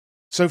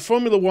So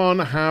Formula One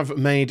have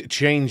made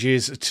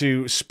changes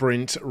to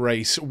sprint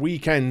race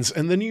weekends,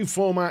 and the new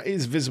format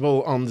is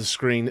visible on the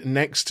screen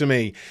next to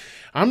me.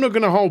 I'm not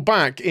going to hold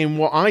back in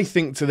what I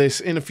think to this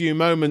in a few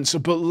moments,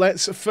 but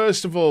let's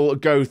first of all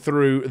go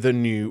through the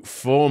new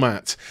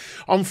format.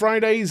 On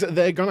Fridays,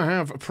 they're going to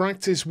have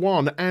Practice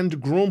 1 and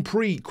Grand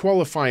Prix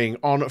qualifying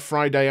on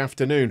Friday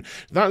afternoon.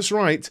 That's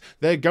right,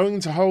 they're going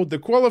to hold the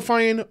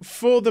qualifying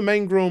for the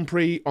main Grand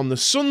Prix on the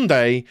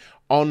Sunday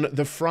on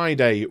the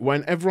Friday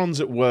when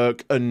everyone's at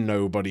work and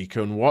nobody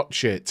can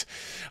watch it.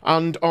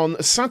 And on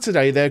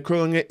Saturday, they're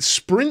calling it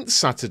Sprint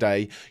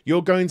Saturday.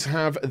 You're going to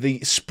have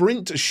the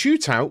Sprint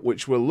Shootout,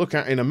 which we'll look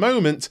at in a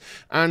moment,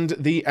 and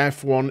the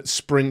F1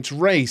 Sprint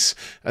Race.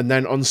 And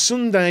then on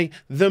Sunday,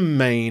 the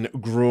main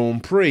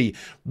Grand Prix.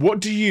 What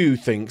do you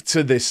think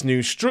to this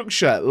new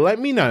structure? Let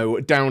me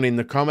know down in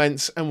the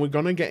comments, and we're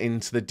going to get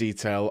into the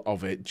detail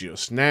of it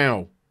just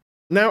now.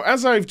 Now,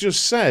 as I've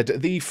just said,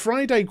 the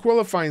Friday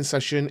qualifying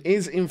session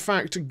is in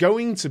fact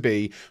going to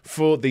be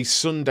for the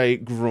Sunday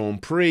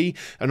Grand Prix,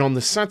 and on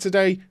the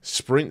Saturday,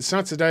 Sprint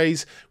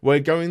Saturdays, we're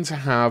going to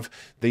have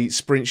the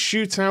Sprint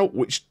Shootout,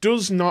 which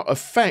does not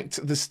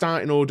affect the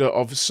starting order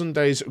of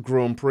Sunday's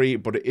Grand Prix,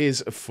 but it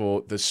is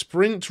for the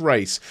sprint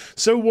race.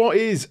 So what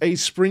is a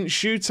Sprint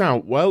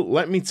Shootout? Well,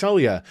 let me tell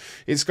you,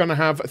 it's going to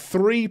have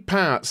 3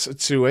 parts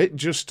to it,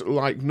 just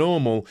like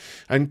normal,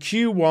 and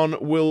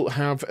Q1 will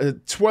have a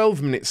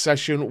 12-minute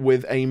session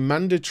with a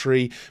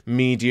mandatory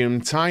medium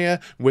tyre,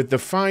 with the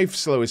 5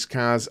 slowest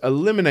cars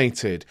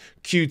eliminated.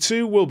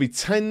 Q2 will be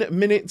 10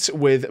 minutes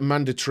with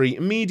mandatory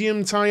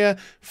medium tyre,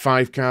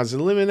 5 cars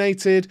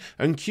eliminated,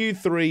 and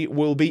Q3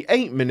 will be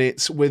 8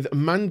 minutes with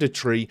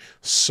mandatory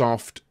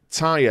soft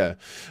tyre.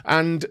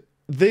 And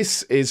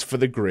this is for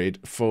the grid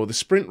for the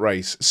sprint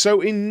race.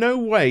 So in no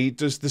way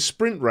does the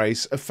sprint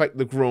race affect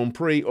the Grand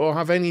Prix or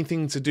have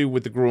anything to do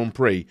with the Grand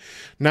Prix.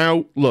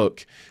 Now,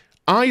 look,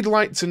 I'd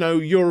like to know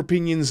your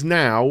opinions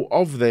now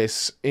of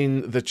this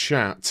in the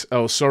chat.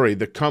 Oh, sorry,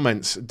 the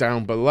comments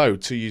down below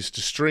to use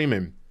to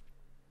streaming.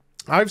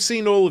 I've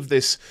seen all of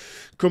this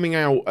coming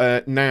out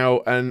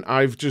now, and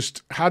I've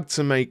just had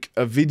to make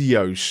a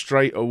video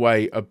straight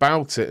away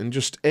about it and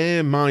just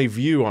air my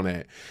view on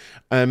it.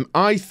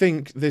 I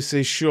think this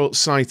is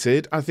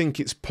short-sighted. I think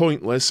it's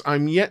pointless.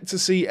 I'm yet to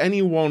see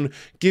anyone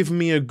give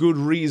me a good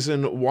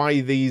reason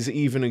why these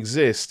even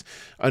exist.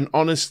 And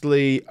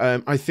honestly,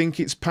 I think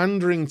it's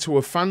pandering to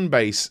a fan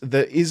base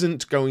that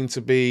isn't going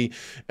to be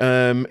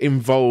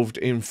involved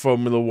in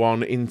Formula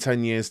One in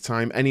 10 years'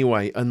 time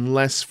anyway,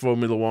 unless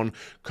Formula One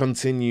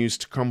continues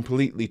to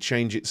completely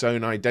change its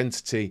own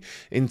identity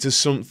into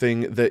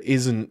something that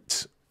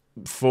isn't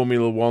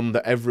Formula One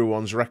that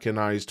everyone's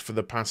recognised for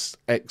the past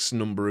X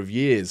number of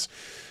years.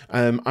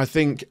 I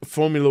think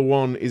Formula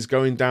One is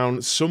going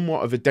down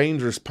somewhat of a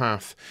dangerous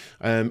path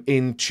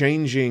in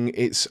changing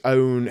its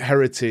own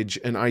heritage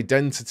and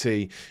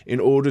identity in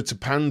order to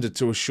pander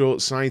to a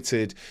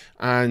short-sighted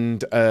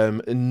and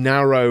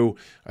narrow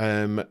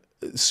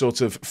sort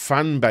of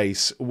fan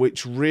base,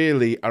 which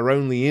really are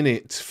only in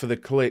it for the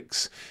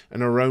clicks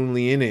and are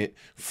only in it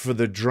for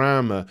the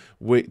drama,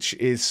 which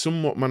is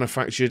somewhat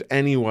manufactured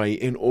anyway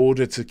in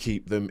order to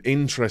keep them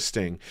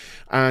interesting.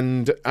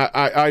 And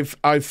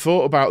I've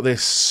thought about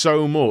this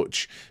so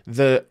much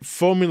that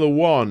Formula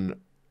One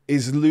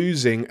is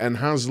losing and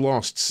has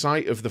lost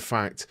sight of the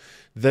fact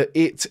that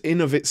it in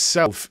of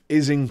itself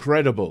is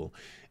incredible.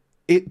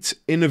 It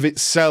in of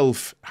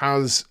itself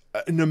has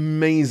an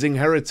amazing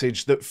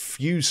heritage that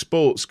few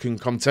sports can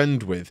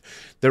contend with.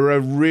 There are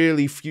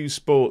really few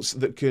sports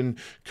that can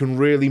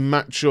really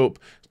match up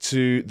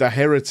to the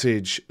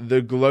heritage,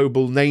 the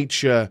global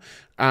nature,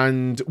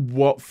 and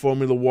what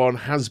Formula One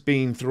has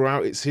been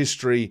throughout its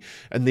history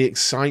and the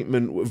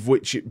excitement of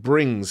which it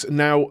brings.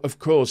 Now, of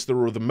course, there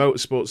are other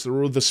motorsports, there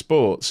are other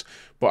sports,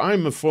 but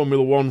I'm a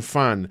Formula One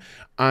fan,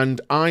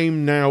 and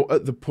I'm now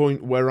at the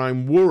point where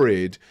I'm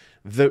worried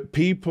that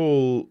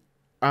people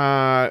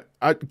are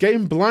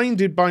getting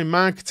blinded by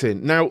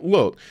marketing. Now,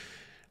 look,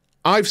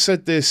 I've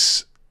said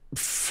this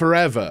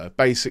forever,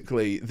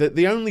 basically, that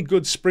the only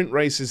good sprint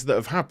races that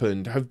have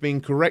happened have been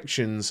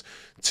corrections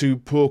to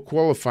poor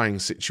qualifying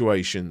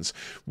situations.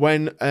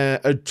 When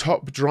a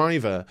top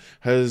driver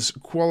has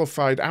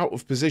qualified out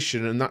of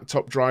position and that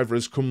top driver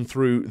has come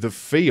through the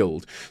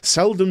field,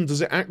 seldom does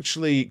it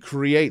actually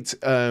create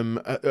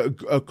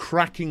a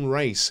cracking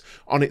race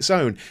on its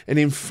own. And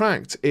in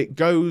fact, it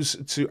goes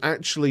to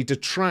actually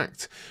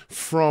detract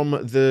from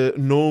the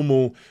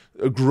normal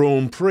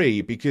Grand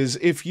Prix, because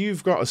if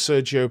you've got a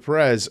Sergio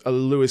Perez, a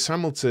Lewis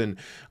Hamilton,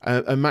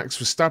 a Max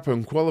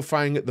Verstappen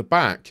qualifying at the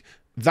back,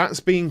 that's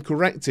being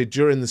corrected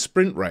during the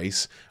sprint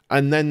race,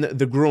 and then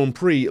the Grand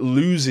Prix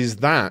loses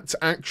that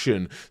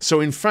action.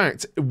 So in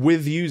fact,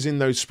 with using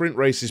those sprint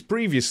races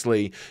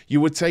previously,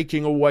 you were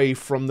taking away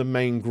from the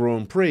main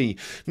Grand Prix.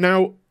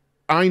 Now,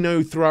 I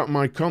know throughout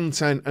my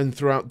content and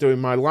throughout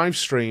doing my live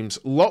streams,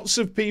 lots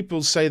of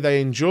people say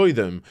they enjoy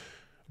them,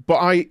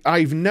 But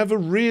I've never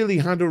really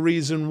had a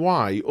reason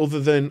why other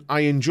than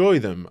I enjoy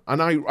them.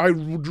 And I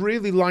would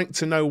really like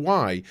to know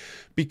why,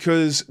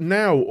 because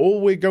now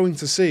all we're going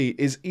to see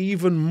is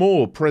even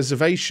more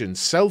preservation,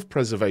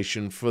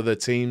 self-preservation for the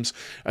teams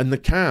and the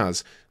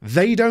cars.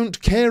 They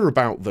don't care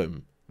about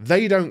them.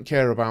 They don't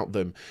care about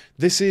them.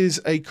 This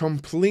is a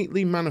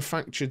completely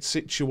manufactured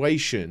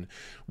situation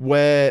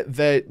where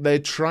they're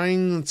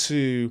trying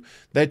to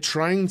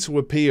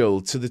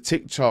appeal to the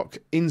TikTok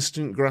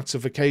instant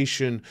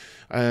gratification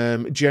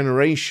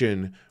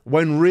generation,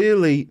 when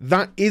really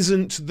that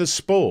isn't the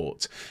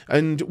sport.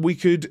 And we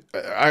could,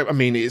 I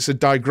mean, it's a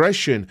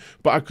digression,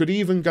 but I could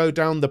even go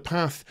down the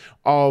path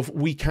of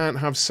we can't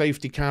have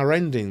safety car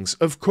endings.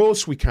 Of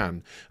course we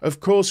can. Of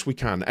course we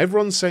can.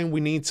 Everyone's saying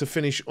we need to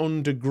finish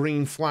under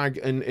green flag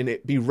and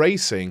it be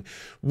racing.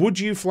 Would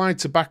you fly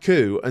to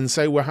Baku and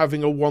say we're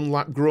having a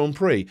one-lap Grand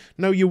Prix?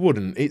 No, you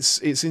wouldn't. It's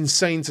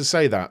insane to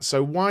say that.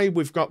 So why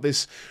we've got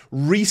this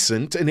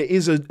recent, and it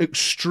is an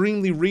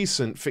extremely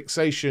recent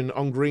fixation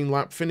on green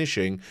lap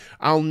finishing,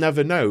 I'll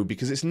never know,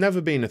 because it's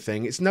never been a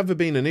thing. It's never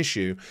been an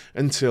issue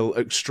until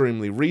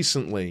extremely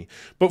recently.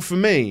 But for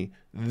me,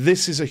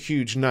 this is a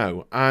huge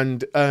no.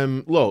 And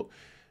look,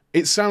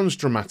 it sounds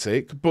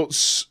dramatic,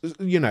 but,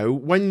 you know,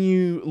 when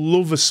you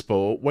love a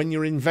sport, when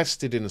you're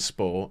invested in a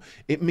sport,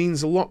 it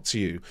means a lot to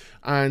you.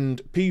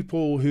 And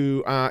people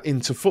who are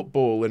into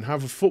football and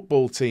have a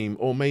football team,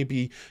 or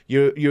maybe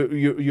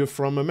you're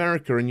from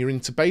America and you're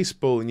into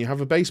baseball and you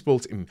have a baseball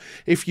team,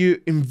 if you're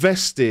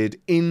invested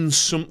in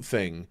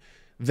something,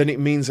 then it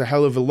means a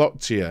hell of a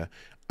lot to you.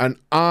 And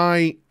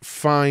I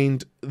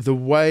find the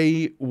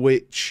way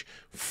which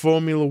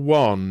Formula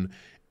One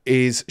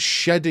is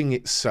shedding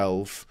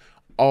itself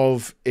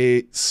of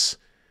its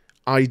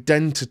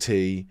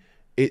identity,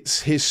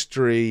 its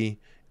history,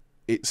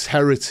 its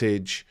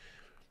heritage,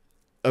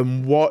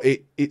 and what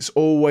it's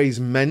always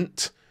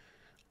meant,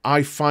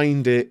 I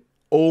find it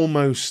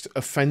almost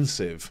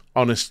offensive,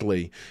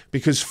 honestly,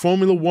 because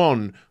Formula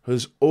One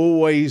has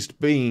always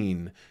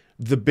been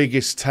the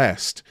biggest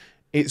test.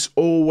 It's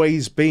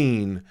always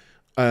been,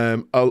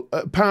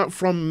 apart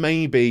from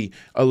maybe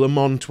a Le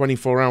Mans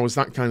 24 hours,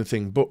 that kind of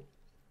thing, but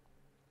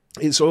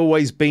it's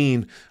always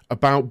been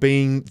about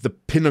being the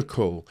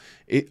pinnacle,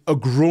 a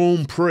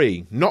Grand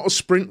Prix, not a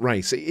sprint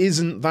race. It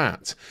isn't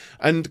that.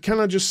 And can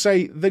I just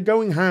say, they're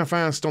going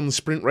half-assed on the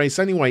sprint race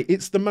anyway.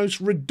 It's the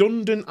most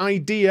redundant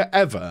idea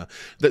ever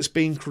that's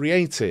been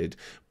created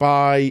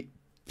by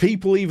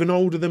people even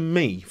older than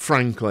me,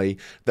 frankly,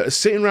 that are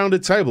sitting around a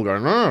table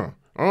going,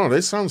 oh,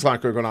 this sounds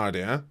like a good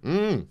idea.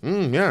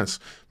 Yes.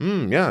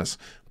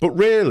 But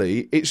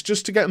really, it's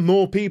just to get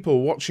more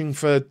people watching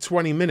for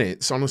 20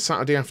 minutes on a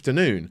Saturday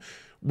afternoon,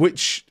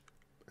 which,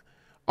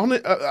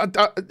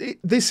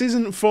 this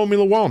isn't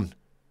Formula One.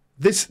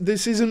 This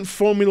isn't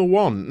Formula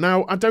One.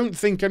 Now, I don't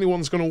think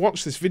anyone's going to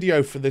watch this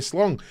video for this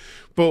long,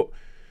 but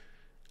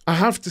I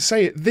have to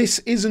say it, this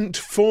isn't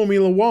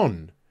Formula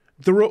One.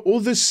 There are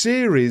other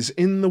series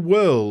in the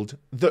world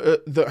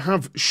that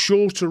have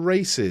shorter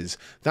races,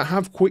 that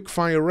have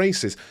quick-fire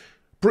races.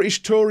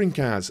 British touring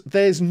cars,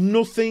 there's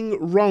nothing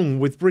wrong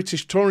with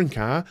British touring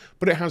car,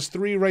 but it has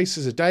 3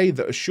 races a day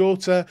that are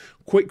shorter,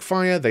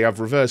 quick-fire, they have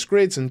reverse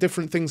grids and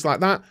different things like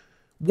that.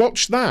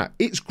 Watch that.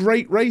 It's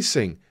great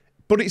racing,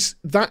 but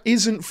that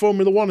isn't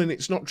Formula One, and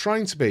it's not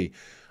trying to be.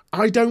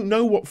 I don't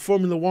know what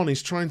Formula One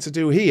is trying to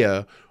do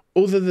here,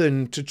 other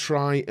than to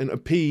try and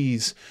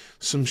appease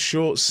some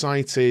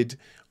short-sighted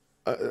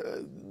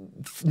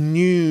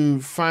new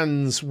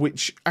fans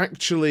which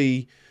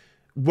actually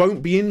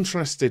won't be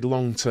interested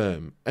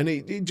long-term. And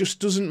it just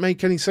doesn't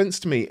make any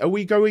sense to me. Are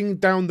we going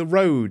down the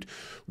road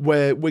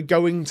where we're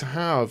going to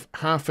have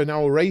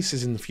half-an-hour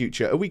races in the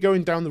future? Are we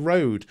going down the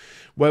road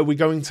where we're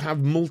going to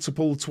have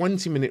multiple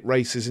 20-minute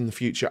races in the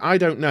future? I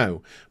don't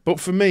know. But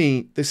for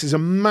me, this is a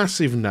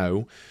massive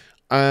no.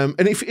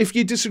 And if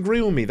you disagree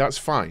with me, that's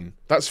fine.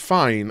 That's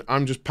fine.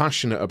 I'm just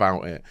passionate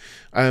about it.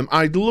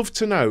 I'd love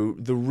to know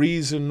the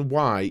reason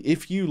why.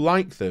 If you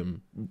like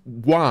them,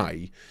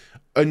 why?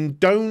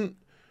 And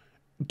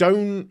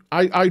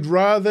I'd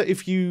rather,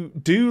 if you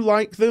do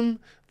like them,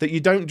 that you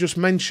don't just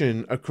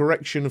mention a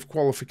correction of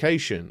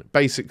qualification,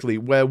 basically,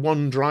 where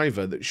one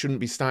driver that shouldn't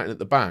be starting at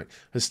the back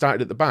has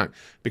started at the back,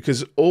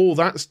 because all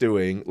that's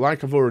doing,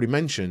 like I've already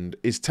mentioned,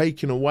 is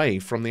taking away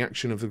from the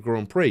action of the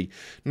Grand Prix.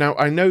 Now,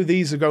 I know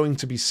these are going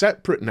to be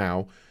separate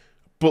now,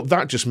 but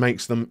that just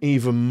makes them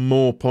even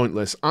more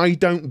pointless. I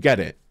don't get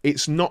it.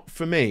 It's not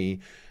for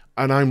me,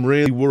 and I'm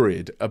really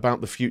worried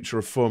about the future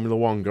of Formula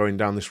One going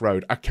down this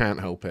road. I can't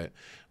help it.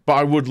 But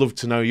I would love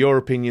to know your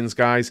opinions,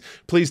 guys.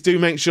 Please do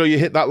make sure you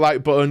hit that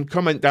like button,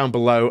 comment down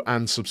below,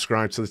 and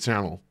subscribe to the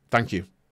channel. Thank you.